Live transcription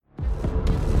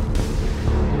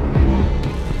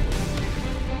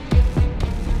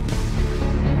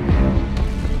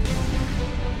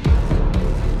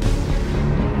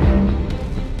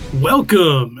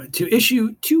Welcome to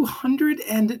issue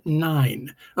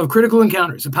 209 of Critical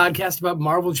Encounters, a podcast about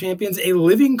Marvel Champions, a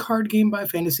living card game by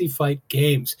Fantasy Flight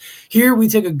Games. Here we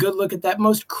take a good look at that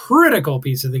most critical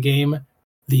piece of the game,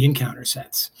 the encounter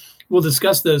sets. We'll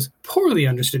discuss those poorly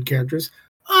understood characters,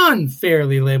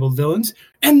 unfairly labeled villains,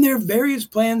 and their various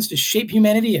plans to shape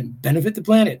humanity and benefit the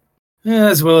planet,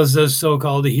 as well as those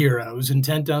so-called heroes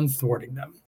intent on thwarting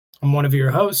them. I'm one of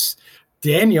your hosts,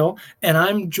 Daniel, and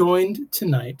I'm joined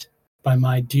tonight by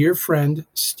my dear friend,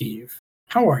 Steve.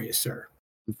 How are you, sir?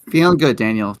 Feeling good,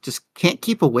 Daniel. Just can't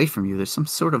keep away from you. There's some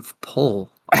sort of pull.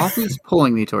 Always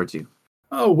pulling me towards you.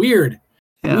 Oh, weird.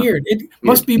 Yeah. Weird. It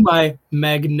must be my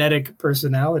magnetic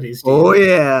personality, Steve. Oh,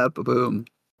 yeah. Boom.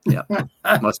 Yeah.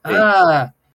 Must be.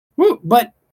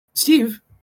 But, Steve,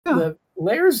 Yeah. the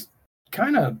lair's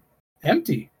kind of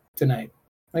empty tonight.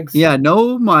 Yeah,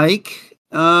 no Mike.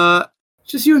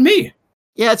 Just you and me.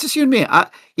 Yeah, it's just you and me.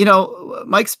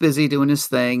 Mike's busy doing his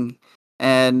thing,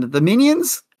 and the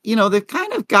minions, they've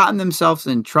kind of gotten themselves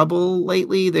in trouble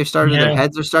lately. Their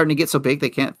heads are starting to get so big they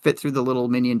can't fit through the little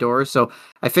minion doors. So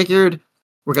I figured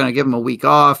we're going to give them a week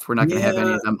off. We're not going to have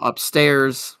any of them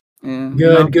upstairs.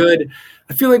 Good.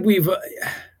 I feel like we've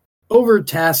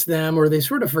overtasked them, or they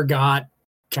sort of forgot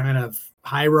kind of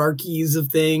hierarchies of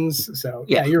things. So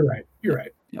yeah, you're right.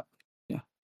 Yeah.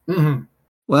 Mm-hmm.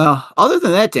 Well, other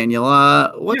than that, Daniel,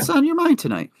 what's on your mind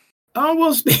tonight? Oh,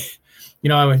 well,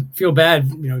 I would feel bad,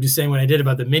 just saying what I did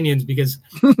about the minions, because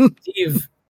Steve,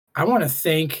 I want to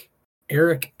thank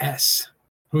Eric S.,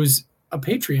 who's a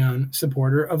Patreon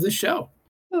supporter of the show.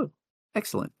 Oh,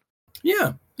 excellent.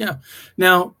 Yeah.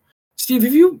 Now, Steve,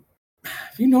 have you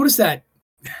noticed that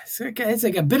it's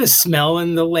like a bit of smell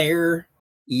in the lair?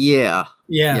 Yeah.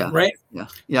 Right?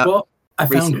 Yeah. Well, I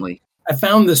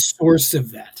found the source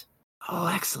of that. Oh,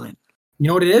 excellent. You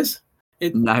know what it is? I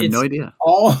have no idea.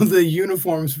 All the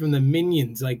uniforms from the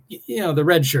minions, like, the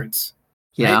red shirts.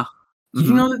 Yeah. Right? Did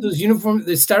you know that those uniforms,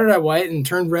 they started out white and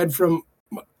turned red from,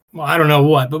 well, I don't know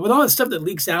what, but with all that stuff that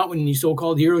leaks out when you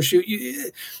so-called hero shoot,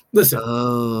 listen.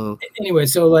 Oh. Anyway,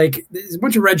 so like there's a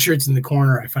bunch of red shirts in the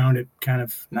corner. I found it kind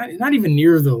of not even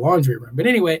near the laundry room. But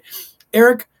anyway,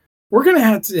 Eric, we're going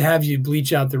to have you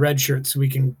bleach out the red shirts so we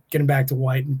can get them back to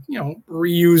white and,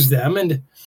 reuse them. And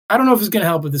I don't know if it's going to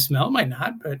help with the smell. It might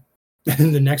not, but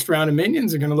the next round of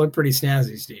minions are going to look pretty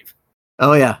snazzy, Steve.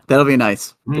 Oh, yeah. That'll be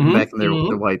nice. Get them back in their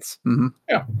whites. Mm-hmm.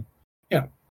 Yeah.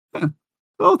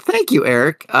 Well, thank you,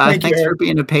 Eric. Thanks Eric, for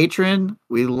being a patron.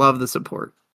 We love the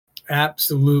support.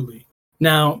 Absolutely.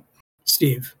 Now,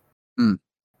 Steve,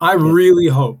 I really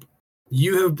hope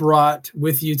you have brought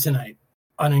with you tonight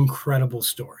an incredible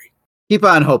story. Keep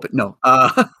on hoping. No.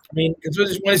 I mean,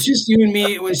 when it's just you and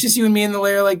me in the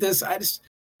lair like this, I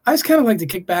just kind of like to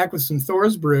kick back with some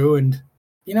Thor's brew and,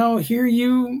 hear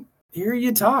you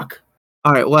talk.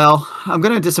 All right. Well, I'm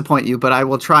going to disappoint you, but I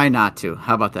will try not to.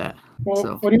 How about that?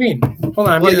 Well, what do you mean? Hold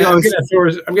on. I'm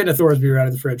getting a Thor's brew out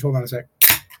of the fridge. Hold on a sec.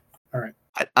 All right.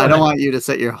 I don't want you to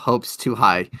set your hopes too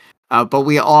high, but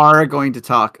we are going to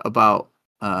talk about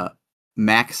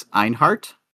Max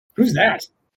Einhart. Who's that?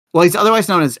 Well, he's otherwise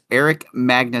known as Eric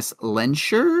Magnus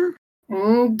Lenscher.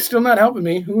 Still not helping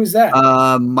me. Who is that?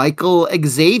 Michael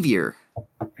Xavier.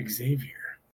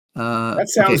 That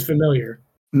sounds familiar.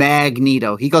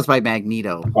 Magneto. He goes by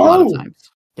Magneto a lot of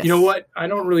times. Yes. You know what? I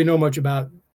don't really know much about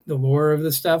the lore of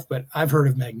this stuff, but I've heard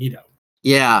of Magneto.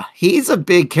 Yeah, he's a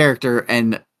big character,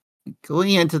 and going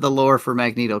into the lore for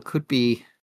Magneto could be...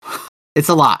 It's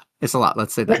a lot.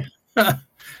 Let's say that.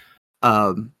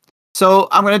 So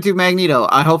I'm going to do Magneto.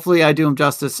 Hopefully I do him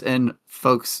justice, and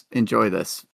folks enjoy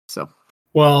this. So,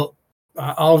 well,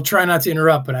 I'll try not to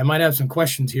interrupt, but I might have some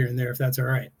questions here and there if that's all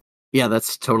right. Yeah,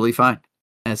 that's totally fine,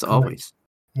 as always.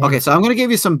 Okay, so I'm going to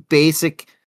give you some basic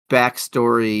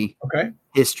backstory,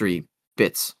 history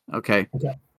bits. Okay.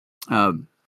 And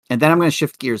then I'm going to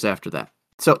shift gears after that.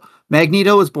 So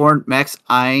Magneto was born Max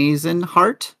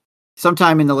Eisenhart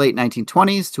sometime in the late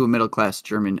 1920s to a middle-class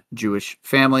German Jewish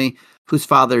family whose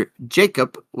father,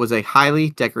 Jacob, was a highly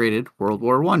decorated World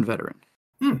War I veteran.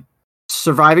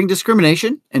 Surviving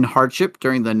discrimination and hardship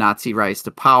during the Nazi rise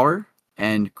to power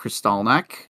and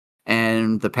Kristallnacht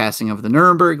and the passing of the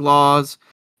Nuremberg laws,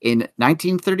 in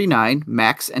 1939,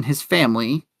 Max and his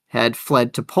family had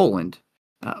fled to Poland,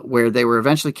 where they were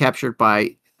eventually captured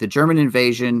by the German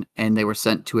invasion, and they were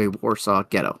sent to a Warsaw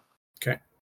ghetto. Okay.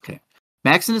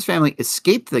 Max and his family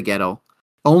escaped the ghetto,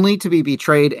 only to be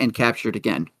betrayed and captured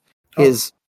again.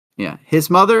 His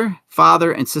mother,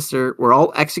 father, and sister were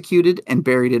all executed and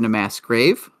buried in a mass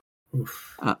grave.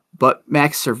 But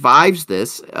Max survives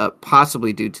this,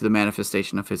 possibly due to the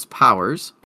manifestation of his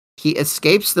powers. He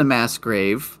escapes the mass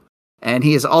grave And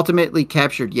he is ultimately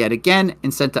captured yet again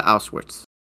and sent to Auschwitz,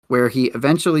 where he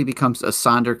eventually becomes a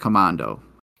Sonderkommando.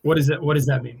 What does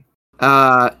that mean?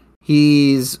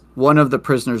 He's one of the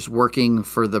prisoners working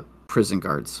for the prison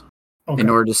guards in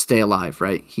order to stay alive,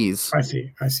 right? I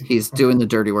see. He's doing the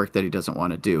dirty work that he doesn't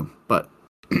want to do. But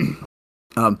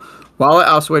while at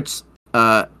Auschwitz,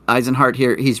 Eisenhardt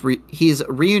here, he's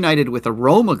reunited with a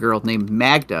Roma girl named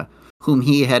Magda, whom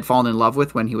he had fallen in love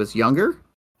with when he was younger.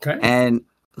 Okay.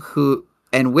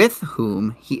 And with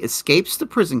whom he escapes the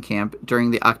prison camp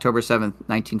during the October 7th,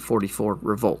 1944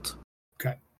 revolt.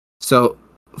 Okay. So,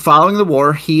 following the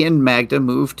war, he and Magda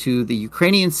moved to the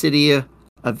Ukrainian city of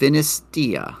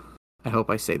Vinistia. I hope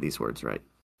I say these words right.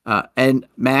 And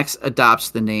Max adopts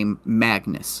the name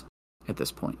Magnus at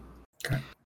this point. Okay.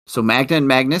 So Magda and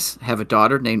Magnus have a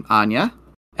daughter named Anya,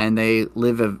 and they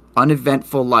live an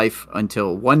uneventful life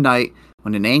until one night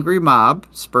when an angry mob,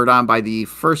 spurred on by the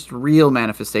first real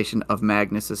manifestation of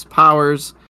Magnus's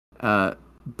powers,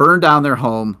 burned down their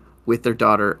home with their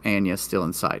daughter Anya still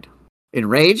inside.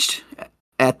 Enraged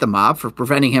at the mob for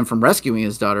preventing him from rescuing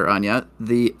his daughter Anya,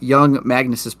 the young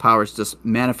Magnus's powers just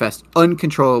manifest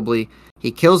uncontrollably. He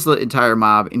kills the entire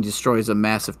mob and destroys a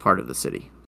massive part of the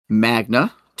city.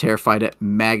 Magna, terrified at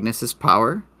Magnus's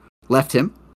power, left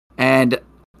him, and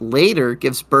later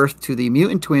gives birth to the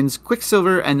mutant twins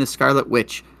Quicksilver and the Scarlet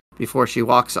Witch before she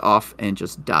walks off and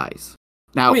just dies.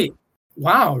 Now, wait,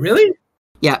 wow, really?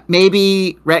 Yeah,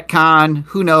 maybe retcon,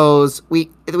 who knows? We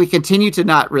continue to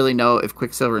not really know if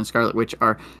Quicksilver and Scarlet Witch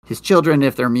are his children,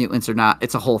 if they're mutants or not.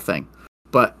 It's a whole thing.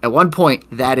 But at one point,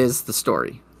 that is the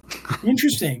story.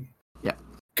 Interesting. Yeah.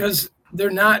 Because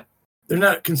they're not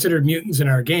considered mutants in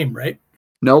our game, right?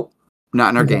 Nope, not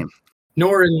in our game.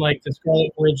 Nor in like the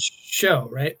Scarlet Witch show,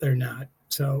 right? They're not.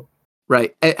 So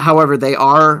right. However, they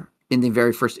are in the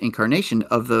very first incarnation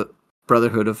of the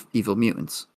Brotherhood of Evil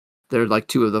Mutants. They're like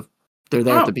two of the. They're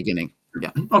there at the beginning.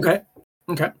 Yeah. Okay.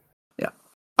 Yeah.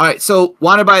 All right. So,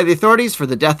 wanted by the authorities for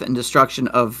the death and destruction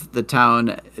of the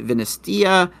town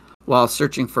Vinistia, while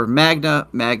searching for Magna,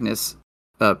 Magnus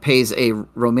pays a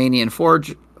Romanian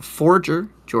forger,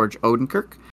 George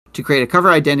Odenkirk, to create a cover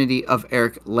identity of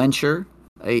Eric Lenscher,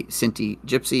 a Sinti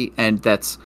gypsy, and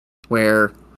that's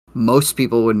where most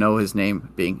people would know his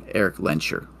name being Eric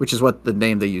Lenscher, which is what the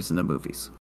name they use in the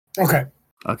movies. Okay.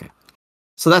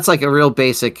 So that's like a real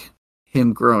basic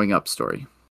him growing up story.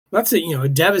 That's a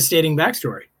devastating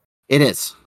backstory. It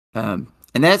is. And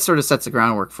that sort of sets the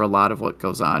groundwork for a lot of what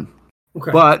goes on.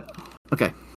 Okay. But,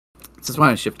 okay. Just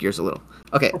want to shift gears a little.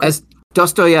 Okay. As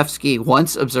Dostoevsky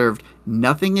once observed,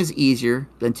 nothing is easier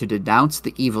than to denounce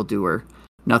the evildoer.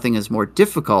 Nothing is more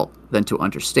difficult than to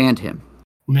understand him.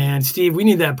 Man, Steve, we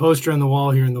need that poster on the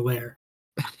wall here in the lair.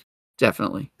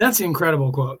 Definitely. That's an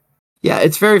incredible quote. Yeah,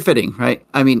 it's very fitting, right?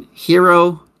 I mean,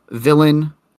 hero,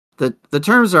 villain, the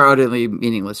terms are utterly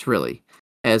meaningless, really,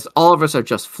 as all of us are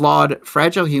just flawed,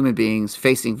 fragile human beings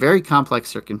facing very complex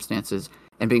circumstances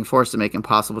and being forced to make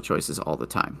impossible choices all the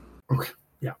time. Okay.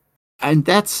 Yeah. And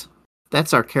that's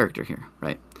our character here,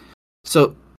 right?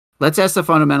 So let's ask the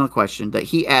fundamental question that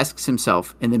he asks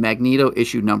himself in the Magneto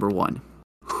issue number 1.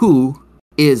 Who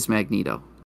is Magneto?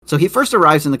 So he first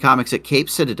arrives in the comics at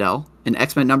Cape Citadel in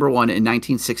X-Men number 1 in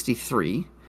 1963.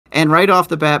 And right off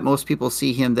the bat, most people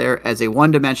see him there as a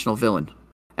one-dimensional villain,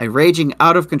 a raging,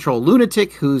 out-of-control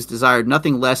lunatic who's desired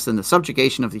nothing less than the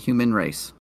subjugation of the human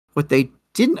race. What they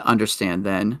didn't understand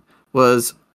then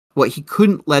was what he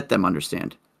couldn't let them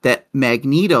understand, that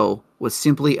Magneto was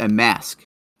simply a mask,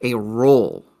 a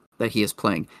role that he is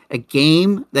playing, a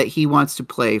game that he wants to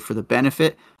play for the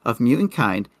benefit of mutant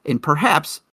kind and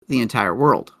perhaps the entire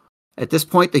world. At this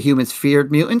point, the humans feared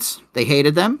mutants. They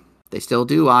hated them. They still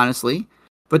do, honestly.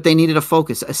 But they needed a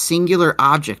focus, a singular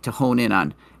object to hone in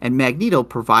on, and Magneto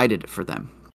provided it for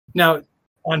them. Now,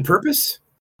 on purpose?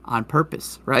 On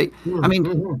purpose, right? I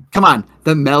mean, come on.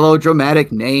 The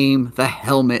melodramatic name, the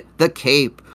helmet, the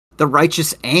cape, the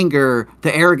righteous anger,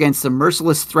 the arrogance, the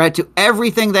merciless threat to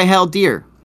everything they held dear.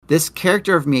 This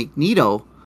character of Magneto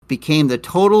became the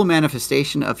total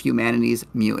manifestation of humanity's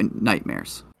mutant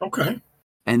nightmares. Okay.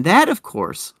 And that, of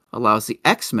course, allows the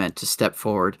X-Men to step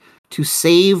forward to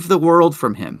save the world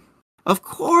from him. Of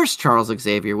course, Charles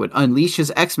Xavier would unleash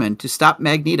his X-Men to stop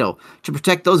Magneto, to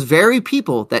protect those very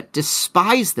people that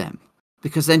despise them.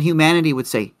 Because then humanity would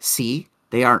say, see,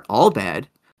 they aren't all bad.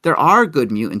 There are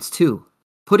good mutants too,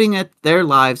 putting their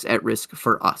lives at risk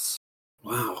for us.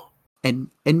 Wow. And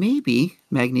maybe,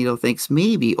 Magneto thinks,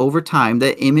 maybe over time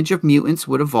the image of mutants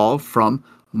would evolve from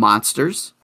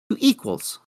monsters to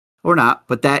equals. Or not,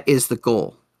 but that is the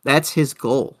goal. That's his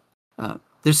goal.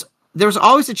 There's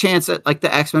always a chance that like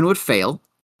the X-Men would fail,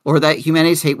 or that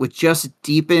humanity's hate would just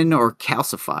deepen or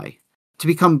calcify to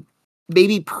become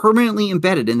maybe permanently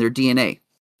embedded in their DNA.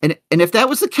 And if that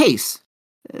was the case,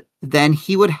 then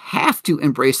he would have to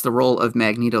embrace the role of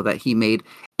Magneto that he made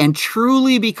and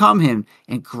truly become him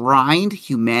and grind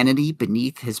humanity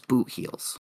beneath his boot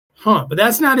heels. Huh, but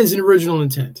that's not his original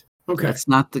intent. Okay. That's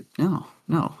not the,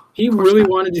 no. He really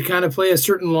wanted to kind of play a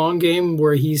certain long game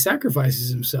where he sacrifices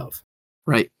himself.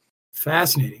 Right.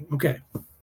 Fascinating. Okay.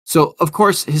 So, of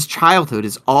course, his childhood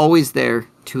is always there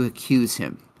to accuse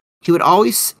him. He would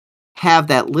always have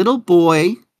that little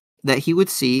boy that he would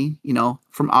see,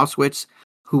 from Auschwitz,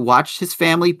 who watched his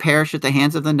family perish at the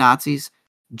hands of the Nazis,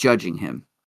 judging him,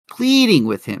 pleading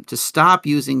with him to stop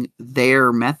using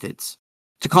their methods,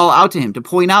 to call out to him, to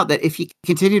point out that if he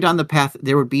continued on the path,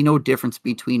 there would be no difference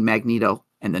between Magneto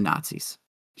and the Nazis.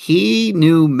 He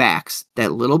knew Max,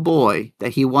 that little boy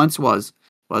that he once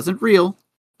wasn't real,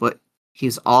 but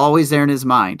he's always there in his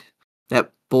mind.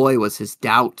 That boy was his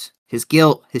doubt, his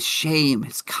guilt, his shame,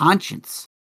 his conscience.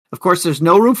 Of course, there's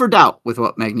no room for doubt with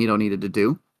what Magneto needed to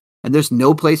do, and there's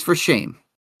no place for shame.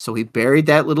 So he buried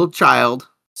that little child,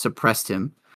 suppressed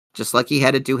him, just like he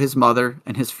had to do his mother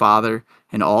and his father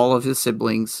and all of his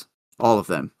siblings, all of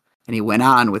them. And he went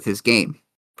on with his game.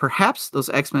 Perhaps those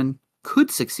X-Men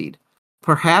could succeed.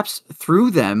 Perhaps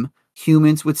through them,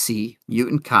 humans would see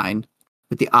mutant kind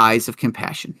with the eyes of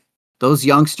compassion. Those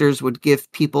youngsters would give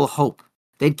people hope.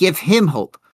 They'd give him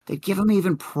hope. They'd give him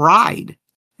even pride.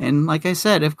 And like I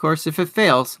said, of course, if it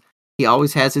fails, he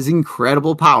always has his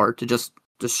incredible power to just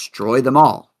destroy them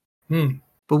all.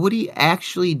 But would he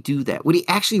actually do that? Would he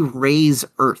actually raise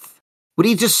Earth? Would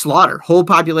he just slaughter whole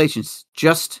populations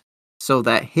just so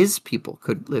that his people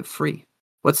could live free?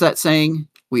 What's that saying?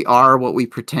 We are what we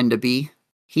pretend to be.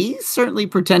 He certainly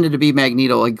pretended to be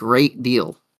Magneto a great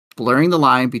deal, blurring the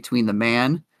line between the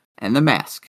man and the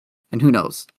mask. And who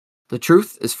knows? The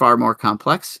truth is far more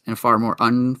complex and far more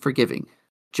unforgiving,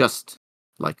 just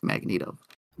like Magneto.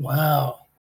 Wow.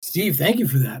 Steve, thank you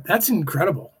for that. That's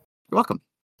incredible. You're welcome.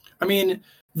 I mean,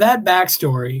 that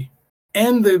backstory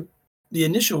and the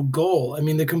initial goal, I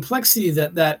mean, the complexity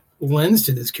that lends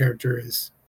to this character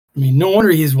is, no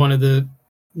wonder he's one of the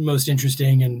most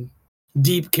interesting and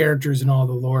deep characters in all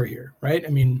the lore here, right?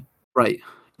 Right.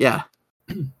 Yeah.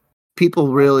 People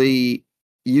really,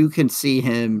 you can see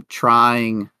him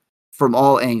trying from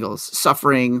all angles,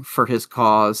 suffering for his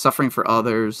cause, suffering for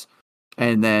others,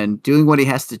 and then doing what he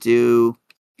has to do.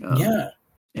 Yeah.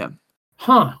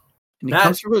 Huh. And he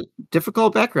comes from a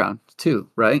difficult background too,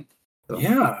 right? So.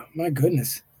 Yeah, my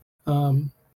goodness.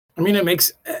 It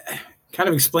makes kind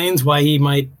of explains why he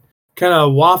might kind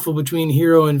of waffle between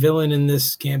hero and villain in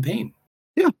this campaign.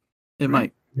 Yeah, it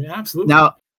might. Yeah, absolutely.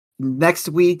 Now, next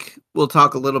week we'll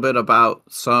talk a little bit about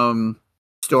some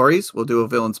stories. We'll do a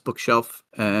villain's bookshelf,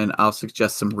 and I'll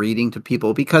suggest some reading to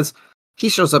people because he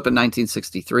shows up in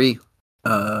 1963.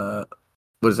 What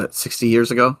is that? 60 years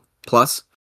ago plus.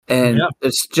 And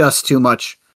it's just too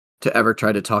much to ever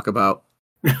try to talk about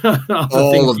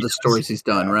all of the stories he's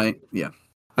done, right? Yeah.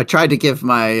 I tried to give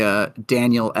my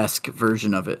Daniel-esque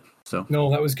version of it. So no,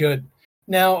 that was good.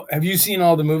 Now, have you seen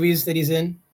all the movies that he's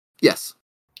in? Yes.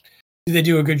 Do they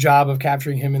do a good job of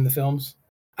capturing him in the films?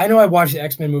 I know I watched the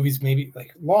X-Men movies maybe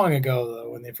like long ago,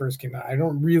 though, when they first came out. I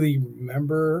don't really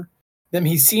remember them.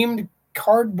 He seemed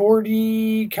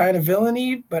cardboardy, kind of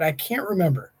villainy, but I can't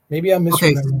remember. Maybe I'm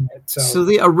misremembering it. So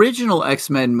the original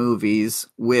X-Men movies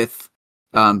with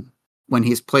when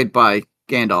he's played by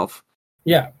Gandalf.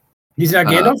 Yeah. He's not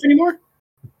Gandalf anymore?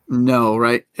 No,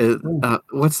 right?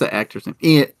 What's the actor's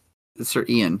name? Sir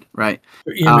Ian, right?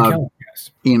 Ian McKellen,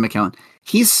 yes. Ian McKellen.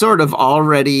 He's sort of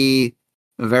already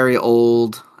very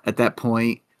old at that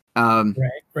point.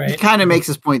 Right. He kind of makes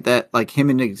this point that like him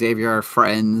and Xavier are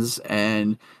friends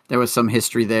and there was some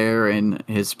history there and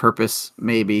his purpose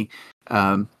maybe.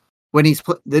 When he's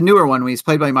the newer one, when he's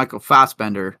played by Michael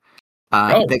Fassbender,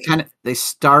 they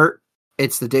start.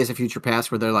 It's the Days of Future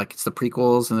Past where they're like it's the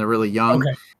prequels and they're really young.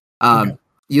 Okay.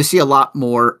 You see a lot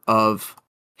more of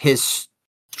his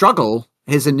struggle,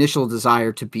 his initial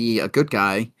desire to be a good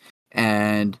guy,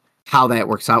 and how that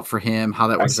works out for him, how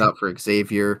that works out for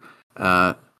Xavier.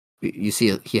 You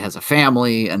see, he has a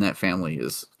family, and that family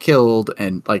is killed,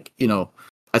 and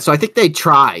so I think they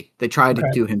try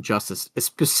to do him justice,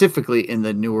 specifically in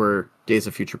the newer Days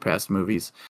of Future Past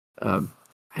movies. I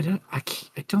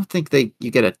don't think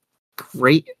you get a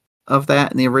great of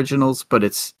that in the originals, but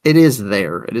it is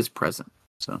there, it is present.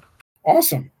 So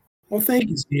awesome. Well, thank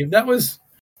you, Steve. That was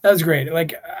great.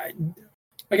 Like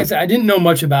I said, I didn't know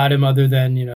much about him other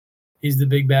than he's the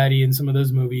big baddie in some of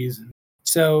those movies.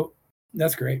 So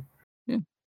that's great. Yeah.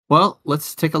 Well,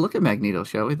 let's take a look at Magneto,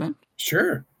 shall we then?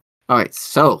 Sure. All right,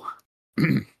 so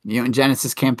Mutant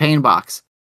Genesis campaign box.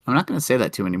 I'm not going to say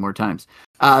that too many more times.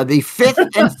 The fifth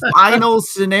and final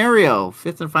scenario.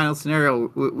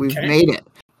 We've made it.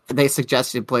 They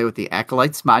suggested play with the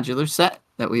Acolytes modular set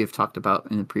that we have talked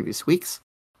about in the previous weeks.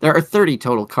 There are 30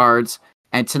 total cards,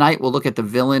 and tonight we'll look at the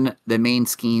villain, the main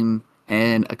scheme,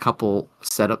 and a couple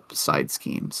setup side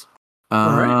schemes.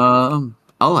 All right.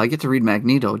 Oh, I get to read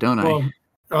Magneto, don't I? Well,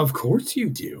 of course you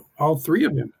do. All three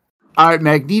of them. All right,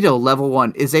 Magneto, level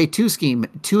 1, is a 2-scheme,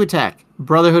 2-attack,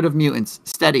 Brotherhood of Mutants,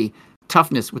 steady,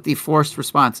 toughness with the forced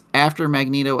response. After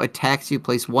Magneto attacks you,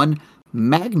 place 1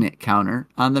 magnet counter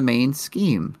on the main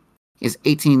scheme. Is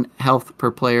 18 health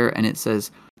per player, and it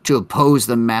says, to oppose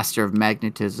the master of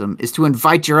magnetism is to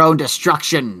invite your own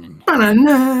destruction.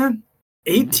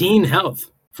 18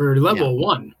 health for level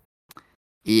 1.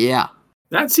 Yeah.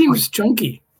 That seems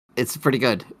chunky. It's pretty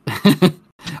good.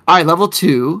 All right, level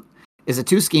 2 is a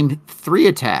 2-scheme,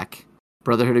 3-attack,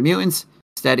 Brotherhood of Mutants,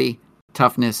 steady,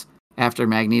 toughness. After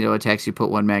Magneto attacks, you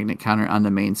put 1 magnet counter on the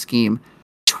main scheme.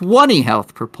 20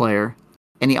 health per player.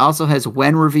 And he also has,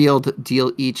 when revealed,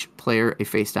 deal each player a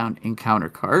face-down encounter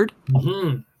card.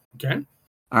 Mm-hmm. Okay.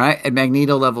 All right, and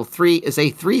Magneto level 3 is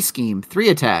a 3-scheme,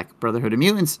 3-attack, Brotherhood of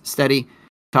Mutants, steady,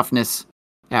 toughness.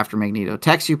 After Magneto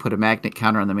attacks you, put a magnet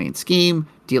counter on the main scheme.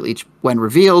 When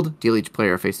revealed, deal each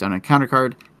player a face-down encounter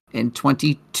card. And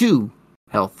 22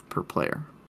 health per player.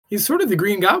 He's sort of the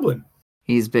Green Goblin.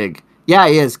 He's big. Yeah,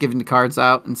 he is, giving the cards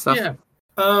out and stuff. Yeah.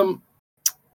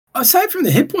 Aside from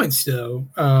the hit points, though,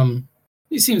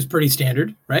 he seems pretty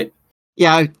standard, right?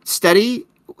 Yeah, steady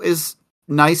is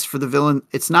nice for the villain.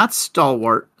 It's not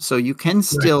stalwart, so you can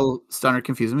still stun or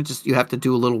confuse him. It's just you have to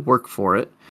do a little work for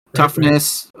it.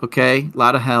 Toughness, okay, a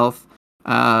lot of health.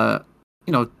 2-2,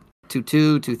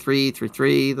 2-3,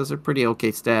 3-3. Those are pretty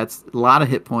okay stats. A lot of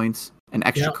hit points and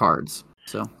extra cards.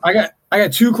 So I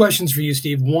got 2 questions for you,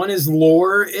 Steve. One is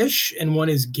lore-ish, and one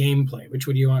is gameplay. Which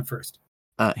one do you want first?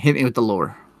 Hit me with the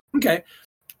lore. Okay.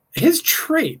 His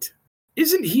trait,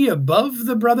 isn't he above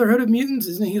the Brotherhood of Mutants?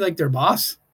 Isn't he like their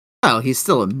boss? Well, he's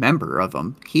still a member of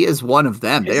them. He is one of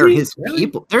them. They are his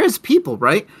people. They're his people,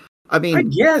 right? I mean, I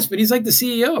guess, but he's like the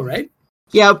CEO, right?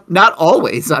 Yeah, not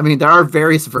always. I mean, there are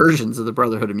various versions of the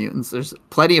Brotherhood of Mutants. There's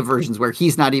plenty of versions where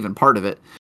he's not even part of it.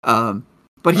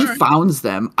 But he founds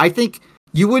them. I think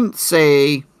you wouldn't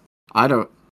say, I don't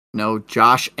know,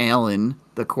 Josh Allen,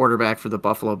 the quarterback for the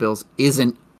Buffalo Bills,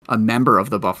 isn't a member of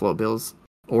the Buffalo Bills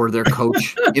or their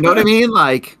coach. You know what I mean?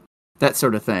 Like, that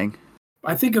sort of thing.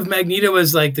 I think of Magneto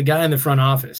as like the guy in the front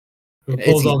office who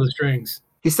pulls all the strings.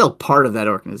 He's still part of that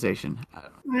organization.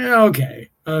 Yeah, okay.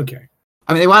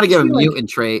 I mean, they want to give him mutant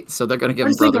trait, so they're going to give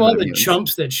him Brotherhood of Mutants. Think of all the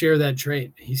chumps that share that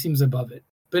trait. He seems above it.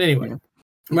 But anyway,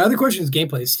 my other question is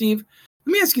gameplay. Steve,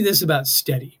 let me ask you this about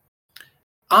steady.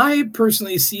 I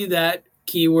personally see that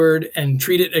keyword and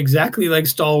treat it exactly like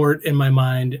stalwart in my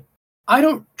mind. I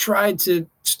don't try to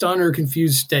stun or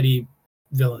confuse steady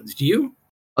villains. Do you?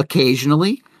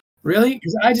 Occasionally. Really?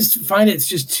 Because I just find it's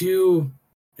just too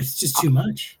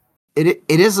much. It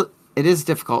is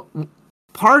difficult.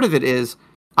 Part of it is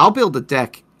I'll build a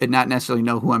deck and not necessarily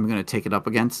know who I'm going to take it up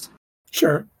against.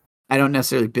 Sure. I don't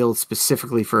necessarily build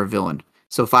specifically for a villain.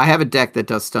 So if I have a deck that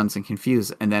does stuns and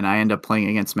confuse, and then I end up playing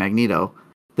against Magneto,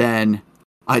 then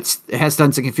it has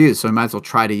stuns and confuse, so I might as well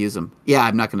try to use them. Yeah,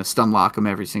 I'm not going to stun lock him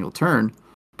every single turn,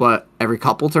 but every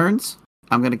couple turns,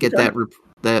 I'm going to get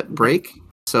that break.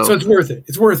 So it's worth it.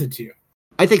 It's worth it to you.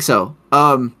 I think so.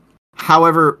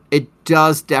 However, it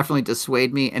does definitely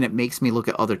dissuade me, and it makes me look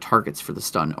at other targets for the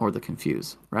stun or the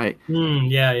confuse, right?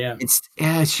 Yeah.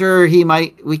 Sure,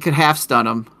 we could half stun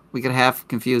him. We could half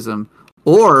confuse him.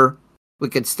 Or we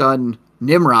could stun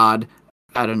Nimrod.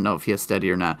 I don't know if he has steady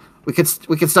or not. We could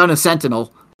stun a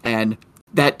Sentinel, and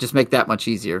that just make that much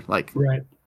easier. Like, right.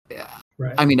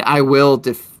 I mean, I will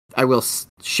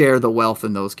share the wealth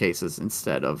in those cases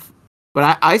instead of.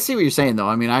 But I see what you're saying, though.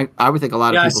 I mean, I would think a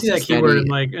lot of people. Yeah, I see that keyword and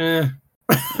like,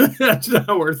 that's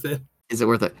not worth it. Is it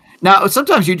worth it? Now,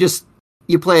 sometimes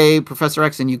you play Professor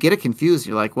X and you get it confused.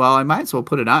 You're like, well, I might as well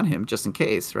put it on him just in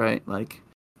case, right? Like,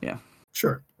 yeah.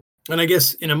 Sure. And I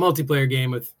guess in a multiplayer game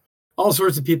with all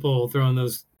sorts of people throwing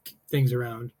those things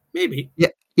around, maybe.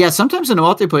 Yeah. Sometimes in a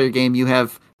multiplayer game, you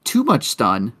have too much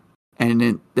stun. And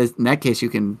in that case, you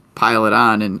can pile it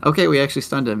on and, okay, we actually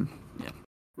stunned him. Yeah.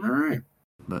 All right.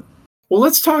 But. Well,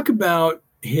 let's talk about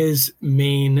his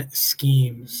main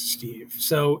schemes, Steve.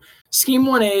 So scheme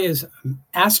 1A is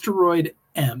Asteroid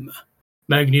M.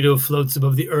 Magneto floats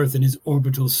above the Earth in his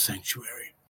orbital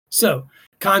sanctuary. So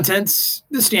contents,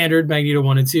 the standard Magneto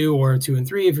 1 and 2 or 2 and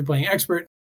 3 if you're playing expert.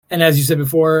 And as you said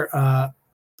before,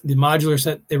 The modular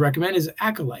set they recommend is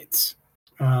Acolytes.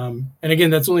 And again,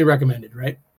 that's only recommended,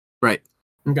 right? Right.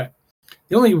 Okay.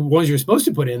 The only ones you're supposed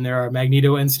to put in there are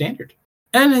Magneto and Standard.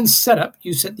 And in setup,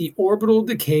 you set the Orbital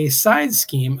Decay side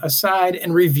scheme aside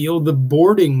and reveal the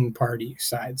Boarding Party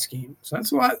side scheme. So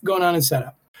that's a lot going on in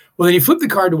setup. Well, then you flip the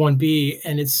card to 1B,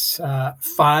 and it's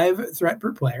 5 threat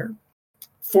per player.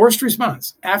 Forced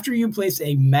response. After you place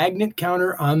a magnet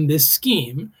counter on this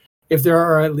scheme, if there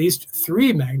are at least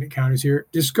 3 magnet counters here,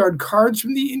 discard cards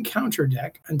from the encounter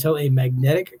deck until a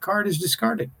magnetic card is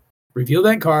discarded. Reveal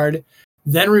that card,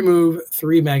 then remove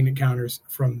 3 magnet counters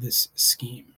from this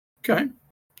scheme. Okay.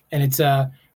 And it's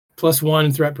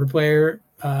 +1 threat per player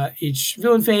each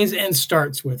villain phase and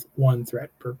starts with 1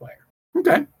 threat per player.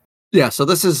 Okay. Yeah, so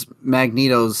this is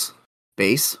Magneto's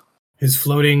base. His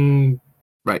floating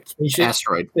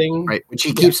asteroid thing. Right. Which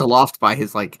he keeps aloft by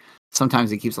his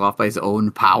sometimes he keeps aloft by his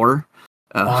own power.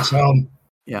 Awesome.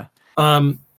 Yeah. I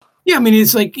mean,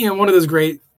 it's one of those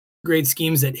great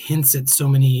schemes that hints at so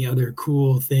many other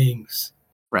cool things.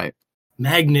 Right.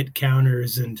 Magnet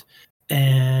counters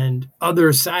and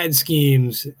other side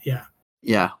schemes. Yeah.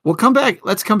 Yeah. We'll come back.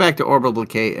 Let's come back to Orbital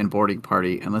Decay and Boarding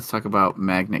Party, and let's talk about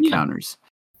magnet counters.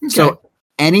 Okay. So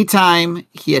anytime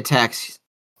he attacks...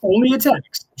 Only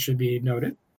attacks, should be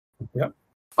noted. Yep.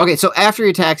 Okay, so after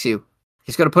he attacks you,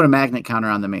 he's going to put a magnet counter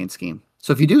on the main scheme.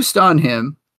 So if you do stun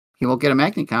him, he won't get a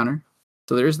magnet counter.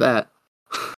 So there's that.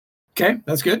 Okay,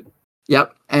 that's good.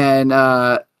 Yep. And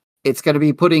it's going to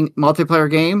be putting multiplayer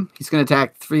game. He's going to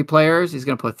attack 3 players. He's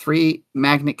going to put 3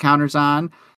 magnet counters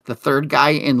on. The third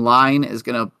guy in line is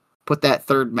going to put that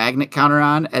third magnet counter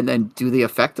on and then do the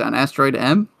effect on Asteroid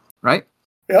M, right?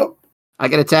 Yep. I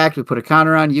get attacked, we put a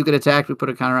counter on. You get attacked, we put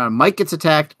a counter on. Mike gets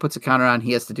attacked, puts a counter on.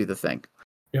 He has to do the thing.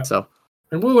 Yeah. So,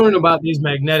 and we'll learn about these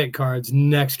magnetic cards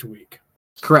next week.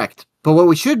 Correct. But what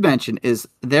we should mention is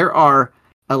there are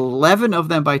 11 of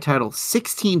them by title,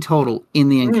 16 total in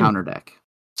the encounter deck.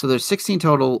 So there's 16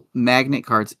 total magnet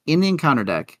cards in the encounter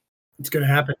deck. It's going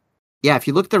to happen. Yeah, if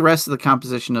you look at the rest of the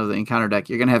composition of the encounter deck,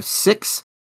 you're going to have 6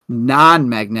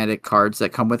 non-magnetic cards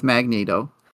that come with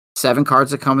Magneto, 7 cards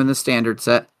that come in the standard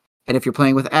set, and if you're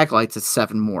playing with Acolytes, it's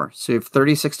 7 more. So you have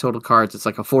 36 total cards. It's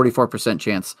like a 44%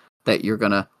 chance that you're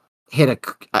going to hit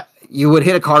you would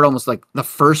hit a card almost like the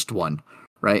first one,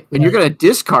 right? And you're going to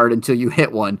discard until you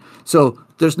hit one. So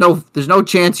there's no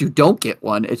chance you don't get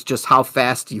one. It's just how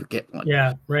fast you get one.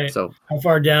 Yeah, right. So how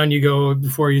far down you go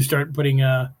before you start putting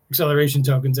acceleration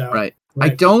tokens out. Right. I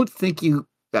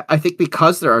think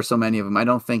because there are so many of them, I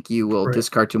don't think you will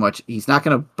discard too much. He's not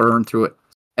going to burn through it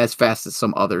as fast as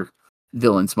some other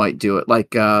villains might do it.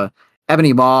 Like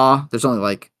Ebony Maw, there's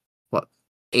only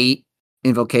 8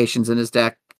 invocations in his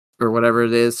deck or whatever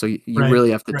it is. So you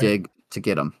really have to dig to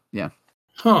get them. Yeah.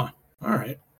 Huh. All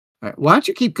right. Why don't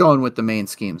you keep going with the main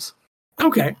schemes?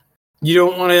 Okay. You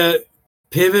don't want to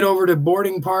pivot over to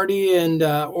Boarding Party and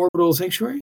Orbital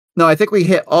Sanctuary? No, I think we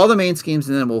hit all the main schemes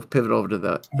and then we'll pivot over to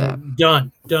that.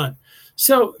 Done.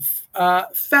 So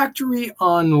Factory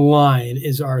Online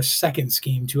is our second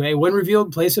scheme. 2A. When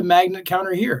revealed, place a magnet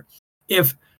counter here.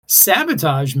 If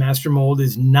Sabotage Master Mold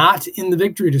is not in the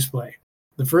victory display,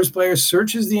 the first player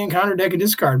searches the encounter deck and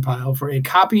discard pile for a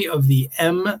copy of the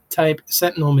M-type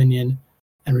Sentinel minion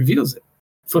and reveals it.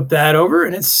 Flip that over,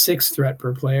 and it's 6 threat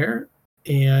per player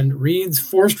and reads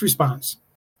Forced Response.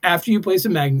 After you place a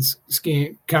magnet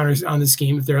scheme counters on the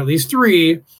scheme, if there are at least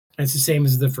 3, it's the same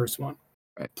as the first one.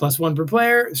 Right. +1 per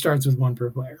player, starts with 1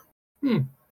 per player.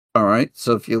 All right.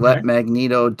 So if you let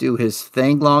Magneto do his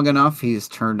thing long enough, he's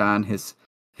turned on his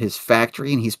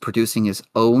factory and he's producing his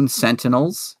own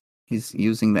Sentinels. He's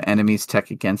using the enemy's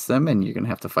tech against them, and you're going to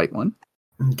have to fight one.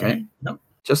 Okay. Right? Yep.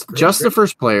 Just the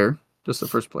first player. Just the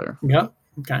first player. Yep.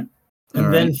 Okay.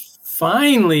 And then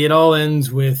finally, it all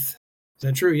ends with... Is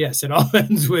that true? Yes. It all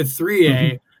ends with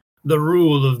 3A, the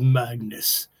Rule of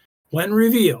Magnus. When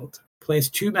revealed, place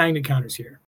 2 magnet counters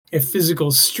here. If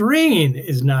Physical Strain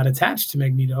is not attached to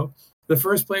Magneto, the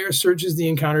first player searches the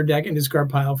encounter deck and discard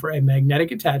pile for a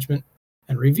magnetic attachment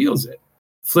and reveals it.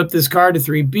 Flip this card to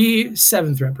 3B,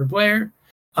 7 threat per player.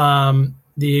 The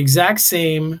exact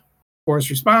same force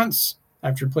response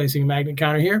after placing a magnet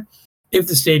counter here. If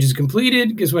the stage is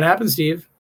completed, guess what happens, Steve?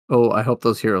 Oh, I hope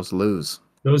those heroes lose.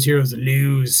 Those heroes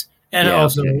lose. And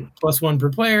also +1 per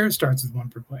player, starts with 1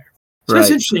 per player. So it's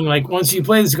interesting, once you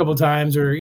play this a couple times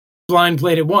or blind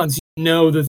played it once, you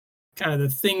know the kind of the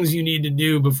things you need to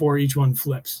do before each one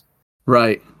flips.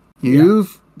 Right.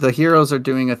 The heroes are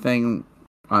doing a thing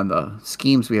on the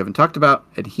schemes we haven't talked about,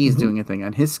 and he's doing a thing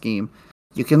on his scheme.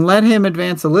 You can let him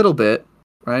advance a little bit,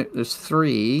 right? There's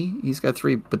 3. He's got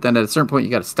 3, but then at a certain point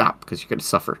you got to stop because you're going to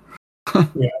suffer.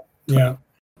 Yeah.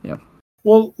 Yeah.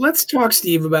 Well, let's talk,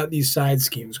 Steve, about these side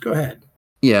schemes. Go ahead.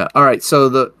 Yeah. All right.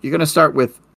 So you're going to start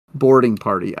with boarding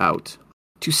party out.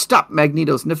 To stop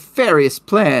Magneto's nefarious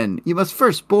plan, you must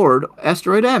first board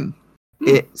Asteroid M.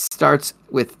 It starts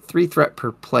with 3 threat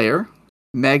per player.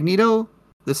 Magneto,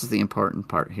 this is the important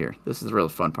part here. This is the real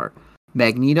fun part.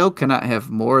 Magneto cannot have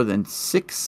more than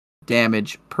 6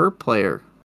 damage per player.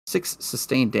 6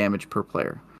 sustained damage per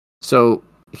player. So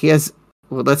he has,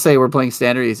 well, let's say we're playing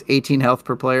standard. He has 18 health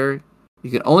per player. You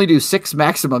can only do 6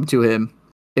 maximum to him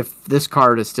if this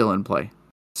card is still in play.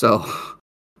 So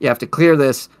you have to clear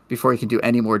this before you can do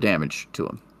any more damage to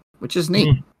him, which is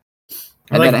neat.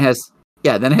 And then it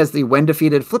has the when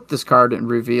defeated, flip this card and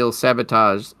reveal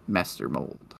Sabotage Master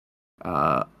Mold.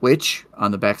 Which,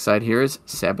 on the backside here, is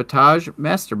Sabotage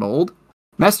Master Mold.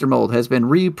 Master Mold has been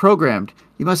reprogrammed.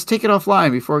 You must take it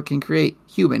offline before it can create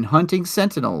human hunting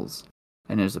sentinels.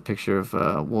 And there's a picture of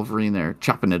Wolverine there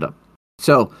chopping it up.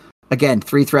 So, again,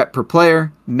 3 threat per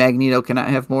player. Magneto cannot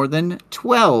have more than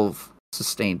 12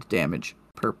 sustained damage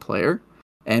per player.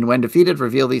 And when defeated,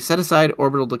 reveal the set-aside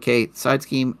Orbital Decay side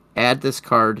scheme. Add this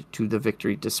card to the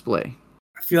victory display.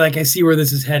 I feel like I see where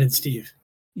this is headed, Steve.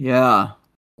 Yeah.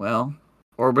 Well,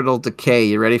 Orbital Decay.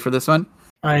 You ready for this one?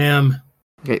 I am.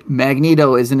 Okay.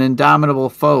 Magneto is an indomitable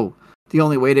foe. The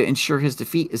only way to ensure his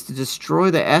defeat is to destroy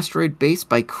the asteroid base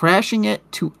by crashing it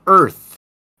to Earth.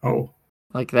 Oh.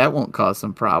 Like, that won't cause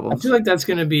some problems. I feel like that's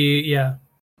going to be, Yeah.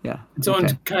 its own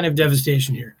kind of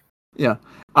devastation here. Yeah.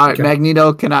 All right. Okay.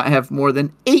 Magneto cannot have more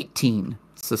than 18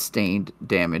 sustained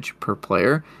damage per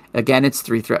player. Again, it's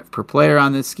 3 threat per player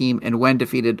on this scheme. And when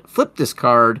defeated, flip this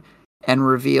card and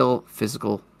reveal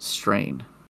Physical Strain.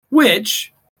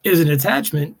 Which is an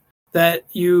attachment that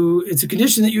it's a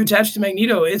condition that you attach to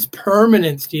Magneto. It's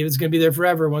permanent, Steve. It's going to be there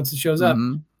forever once it shows up.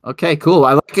 Mm-hmm. Okay, cool.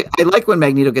 I like it. I like when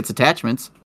Magneto gets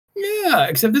attachments. Yeah,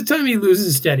 except this time he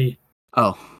loses steady.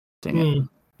 Oh, dang it.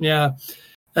 Yeah.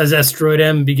 As Asteroid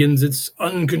M begins its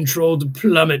uncontrolled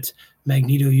plummet,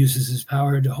 Magneto uses his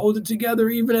power to hold it together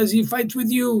even as he fights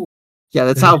with you. Yeah,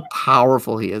 that's how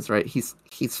powerful he is, right? He's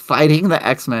fighting the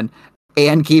X-Men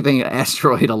and keeping an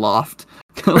asteroid aloft.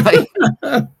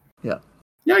 Yeah.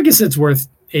 Yeah, I guess it's worth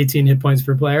 18 hit points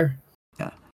per player. Yeah.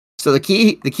 So the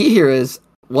key here is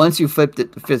once you flipped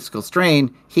it to Physical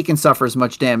Strain, he can suffer as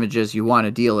much damage as you want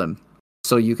to deal him,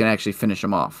 so you can actually finish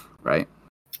him off, right?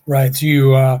 Right. So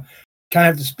you kind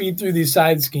of have to speed through these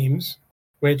side schemes,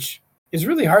 which is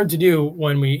really hard to do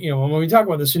when we talk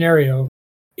about the scenario.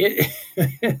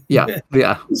 Yeah.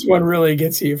 This one really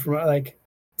gets you from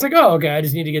it's like, oh, okay, I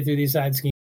just need to get through these side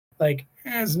schemes.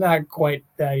 It's not quite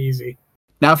that easy.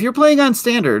 Now, if you're playing on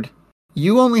standard,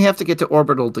 you only have to get to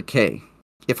Orbital Decay.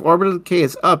 If Orbital Decay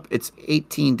is up, it's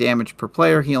 18 damage per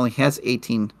player. He only has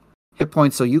 18 hit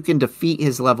points, so you can defeat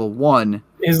his level 1.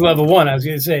 His level 1, I was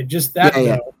going to say, just that,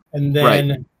 though. And then...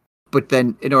 Right. But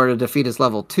then, in order to defeat his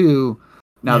level 2,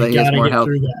 now that he has more health...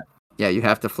 Yeah, you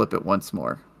have to flip it once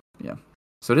more. Yeah.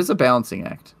 So it is a balancing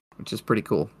act, which is pretty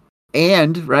cool.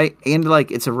 And,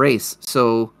 it's a race,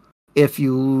 so... If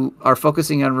you are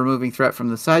focusing on removing threat from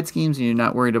the side schemes and you're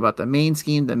not worried about the main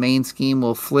scheme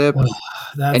will flip.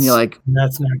 And you're like,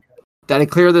 that's not good. Did I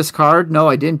clear this card? No,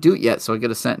 I didn't do it yet, so I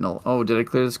get a Sentinel. Oh, did I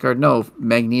clear this card? No,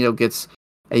 Magneto gets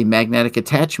a magnetic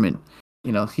attachment.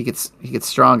 He gets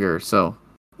stronger. So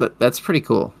that's pretty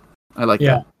cool. I like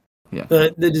that. Yeah.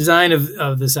 The design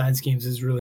of the side schemes is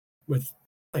really with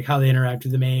how they interact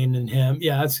with the main and him.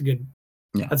 Yeah, that's a good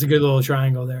little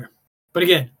triangle there. But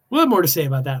again, we'll have more to say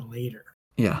about that later.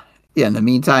 Yeah. Yeah, in the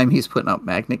meantime, he's putting out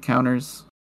magnet counters.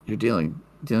 You're dealing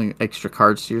extra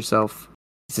cards to yourself.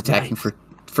 He's attacking for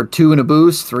 2 and a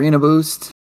boost, 3 and a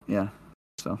boost. Yeah.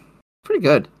 So, pretty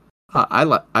good. I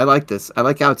like this. I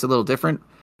like how it's a little different.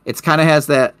 It's kind of has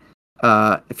that,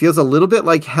 it feels a little bit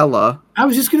like Hela. I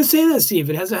was just going to say that, Steve.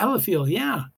 It has a Hela feel,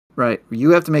 yeah. Right. You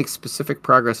have to make specific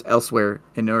progress elsewhere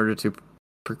in order to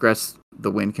progress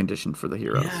the win condition for the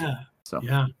heroes. Yeah. So.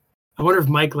 Yeah. I wonder if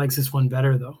Mike likes this one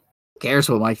better, though. Cares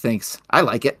what Mike thinks. I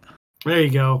like it. There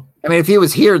you go. I mean, if he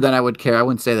was here, then I would care. I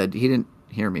wouldn't say that. He didn't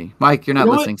hear me. Mike, you're not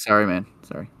listening. Sorry, man.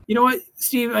 Sorry. You know what,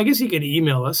 Steve? I guess he could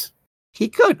email us. He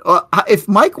could. If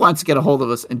Mike wants to get a hold of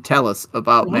us and tell us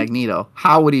about Magneto,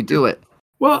 how would he do it?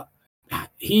 Well,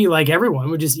 he, like everyone,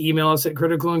 would just email us at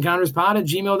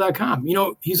criticalencounterspod@gmail.com.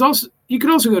 You could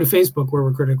also go to Facebook where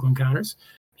we're Critical Encounters.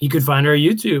 He could find our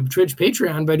YouTube, Twitch,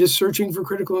 Patreon by just searching for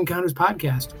Critical Encounters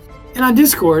Podcast. And on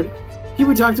Discord, he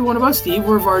would talk to one of us, Steve.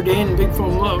 We're Vardan and Big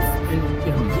Foam Love,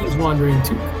 and he's wandering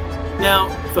too. Now,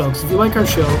 folks, if you like our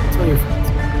show, tell your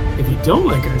friends. If you don't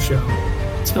like our show,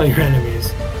 tell your enemies.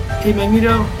 Hey,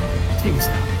 Magneto, take us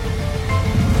out.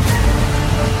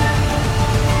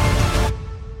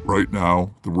 Right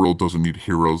now, the world doesn't need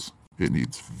heroes, it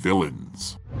needs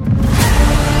villains.